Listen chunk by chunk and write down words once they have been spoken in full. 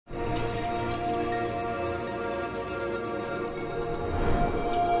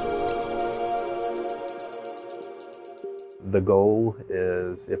The goal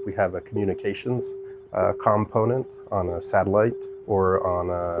is if we have a communications component on a satellite or on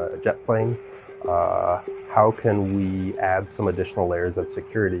a jet plane, how can we add some additional layers of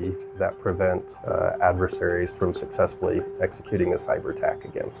security that prevent adversaries from successfully executing a cyber attack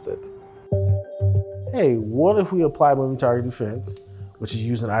against it? Hey, what if we apply moving target defense, which is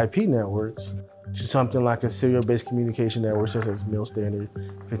using IP networks, to something like a serial-based communication network such as MIL standard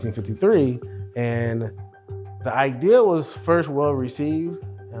 1553? And the idea was first well received,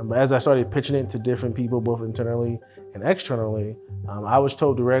 but as I started pitching it to different people, both internally and externally, I was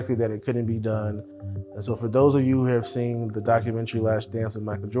told directly that it couldn't be done. And so for those of you who have seen the documentary Last Dance with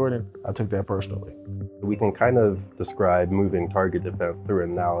Michael Jordan, I took that personally. We can kind of describe moving target defense through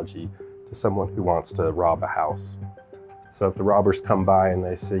an analogy to someone who wants to rob a house. So if the robbers come by and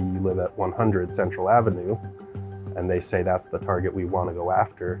they say you live at 100 Central Avenue, and they say that's the target we want to go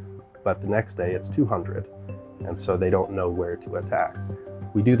after, but the next day it's 200, and so they don't know where to attack.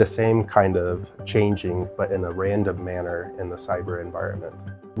 We do the same kind of changing, but in a random manner in the cyber environment.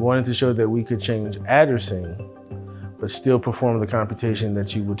 We wanted to show that we could change addressing, but still perform the computation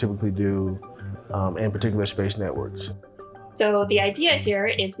that you would typically do in particular space networks. So the idea here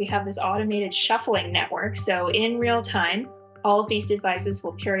is we have this automated shuffling network. So in real time, all of these devices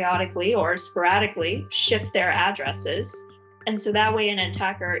will periodically or sporadically shift their addresses. And so that way an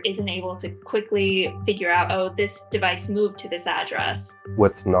attacker isn't able to quickly figure out, oh, this device moved to this address.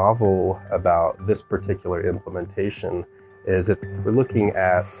 What's novel about this particular implementation is that we're looking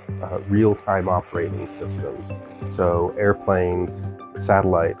at real-time operating systems. So airplanes,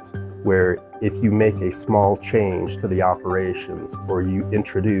 satellites, where if you make a small change to the operations or you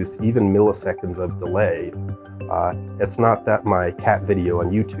introduce even milliseconds of delay, it's not that my cat video on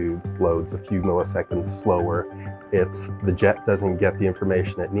YouTube loads a few milliseconds slower. It's the jet doesn't get the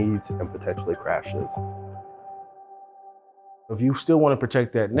information it needs and potentially crashes. If you still want to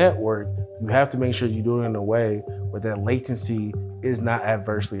protect that network, you have to make sure you do it in a way where that latency is not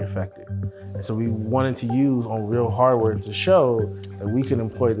adversely affected. And so we wanted to use on real hardware to show that we can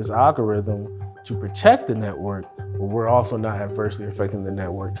employ this algorithm to protect the network, but we're also not adversely affecting the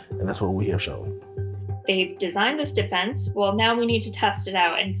network, and that's what we have shown. They've designed this defense. Well, now we need to test it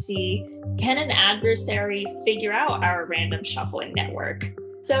out and see, can an adversary figure out our random shuffling network?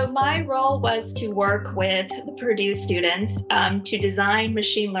 So my role was to work with the Purdue students to design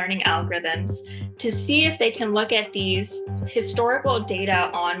machine learning algorithms to see if they can look at these historical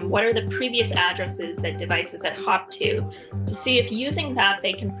data on what are the previous addresses that devices had hopped to see if using that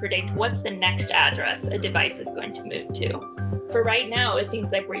they can predict what's the next address a device is going to move to. For right now, it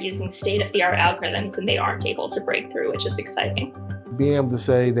seems like we're using state-of-the-art algorithms and they aren't able to break through, which is exciting. Being able to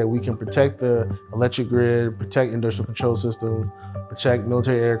say that we can protect the electric grid, protect industrial control systems, protect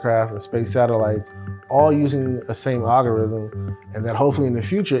military aircraft and space satellites, all using the same algorithm, and that hopefully in the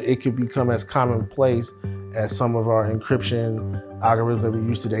future it could become as commonplace as some of our encryption algorithms that we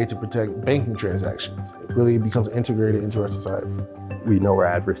use today to protect banking transactions. It really becomes integrated into our society. We know our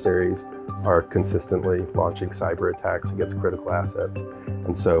adversaries are consistently launching cyber attacks against critical assets.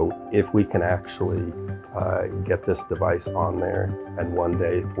 And so if we can actually get this device on there and one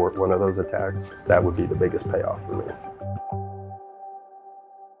day thwart one of those attacks, that would be the biggest payoff for me.